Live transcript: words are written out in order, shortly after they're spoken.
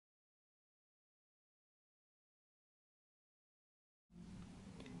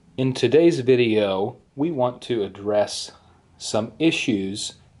In today's video, we want to address some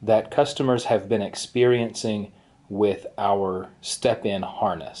issues that customers have been experiencing with our step-in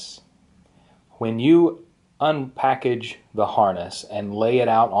harness. When you unpackage the harness and lay it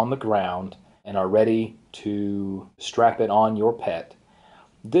out on the ground and are ready to strap it on your pet,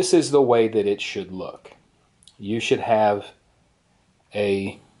 this is the way that it should look. You should have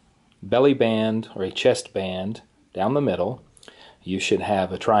a belly band or a chest band down the middle. You should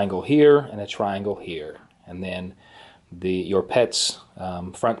have a triangle here and a triangle here, and then your pet's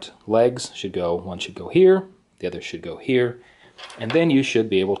front legs should go, one should go here, the other should go here, and then you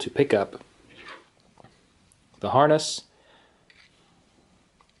should be able to pick up the harness,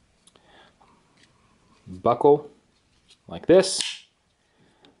 buckle like this,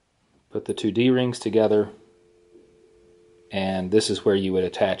 put the two D-rings together, and this is where you would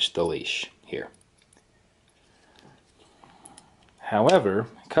attach the leash here. However,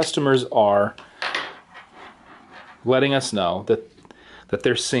 customers are letting us know that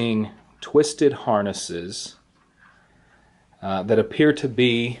they're seeing twisted harnesses that appear to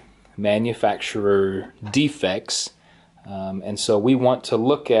be manufacturer defects, and so we want to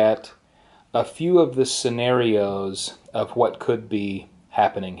look at a few of the scenarios of what could be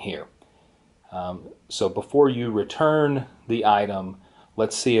happening here. So before you return the item,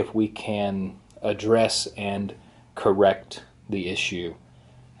 let's see if we can address and correct the issue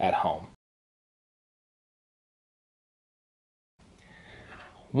at home.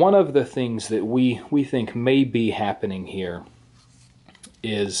 One of the things that we think may be happening here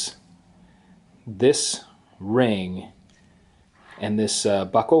is this ring and this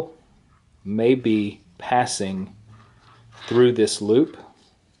buckle may be passing through this loop,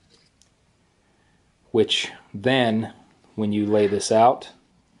 which then, when you lay this out,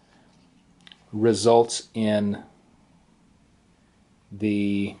 results in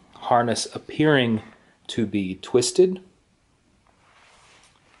the harness appearing to be twisted.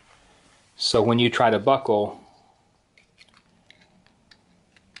 So when you try to buckle,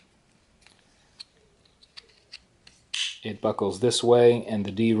 it buckles this way and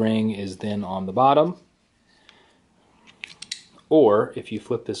the D-ring is then on the bottom. Or if you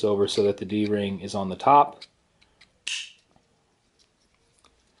flip this over so that the D-ring is on the top,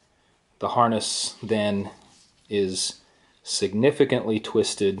 the harness then is significantly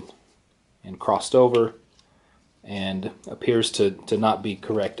twisted and crossed over and appears to not be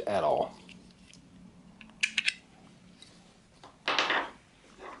correct at all.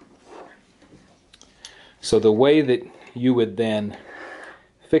 So the way that you would then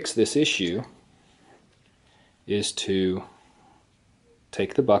fix this issue is to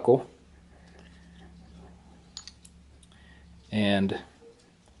take the buckle and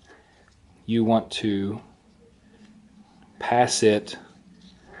you want to pass it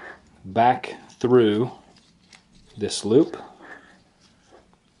back through this loop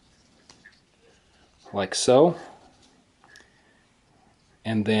like so,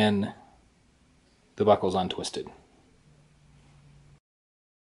 and then the buckle's untwisted.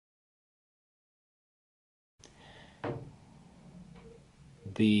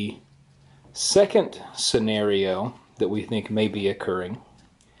 The second scenario that we think may be occurring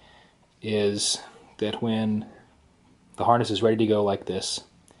is that when the harness is ready to go like this,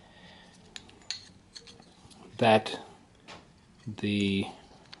 that the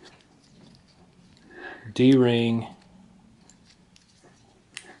D-ring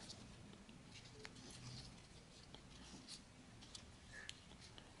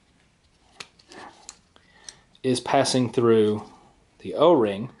is passing through the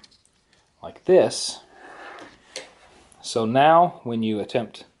O-ring like this. So now when you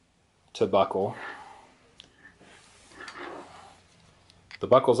attempt to buckle, the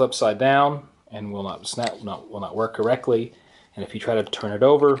buckle's upside down and will not snap, will not work correctly. And if you try to turn it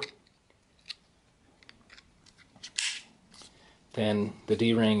over, then the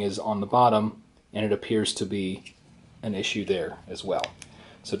D-ring is on the bottom and it appears to be an issue there as well.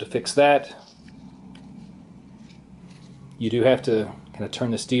 So to fix that, you do have to kind of turn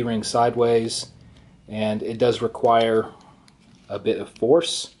this D-ring sideways, and it does require a bit of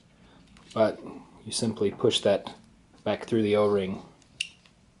force, but you simply push that back through the O-ring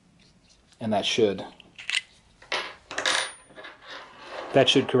and that should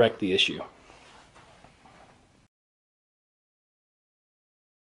correct the issue.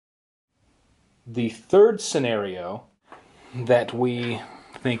 The third scenario that we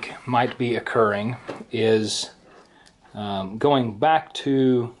think might be occurring is going back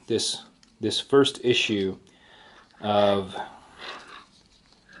to this first issue of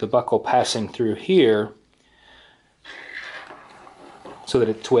the buckle passing through here. so that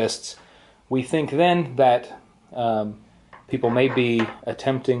it twists. We think then that people may be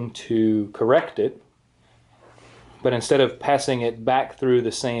attempting to correct it, but instead of passing it back through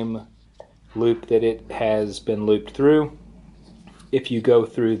the same loop that it has been looped through, if you go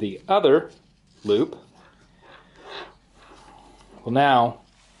through the other loop, well, now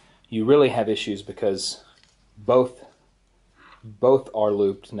you really have issues because both are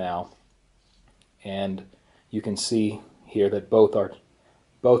looped now, and you can see here that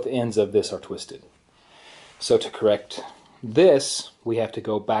both ends of this are twisted. So to correct this, we have to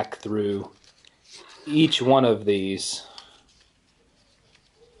go back through each one of these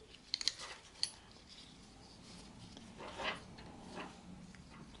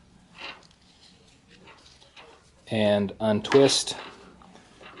and untwist,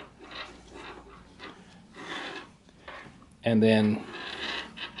 and then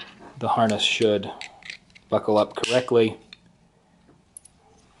the harness should buckle up correctly,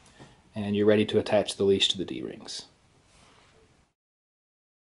 and you're ready to attach the leash to the D-rings.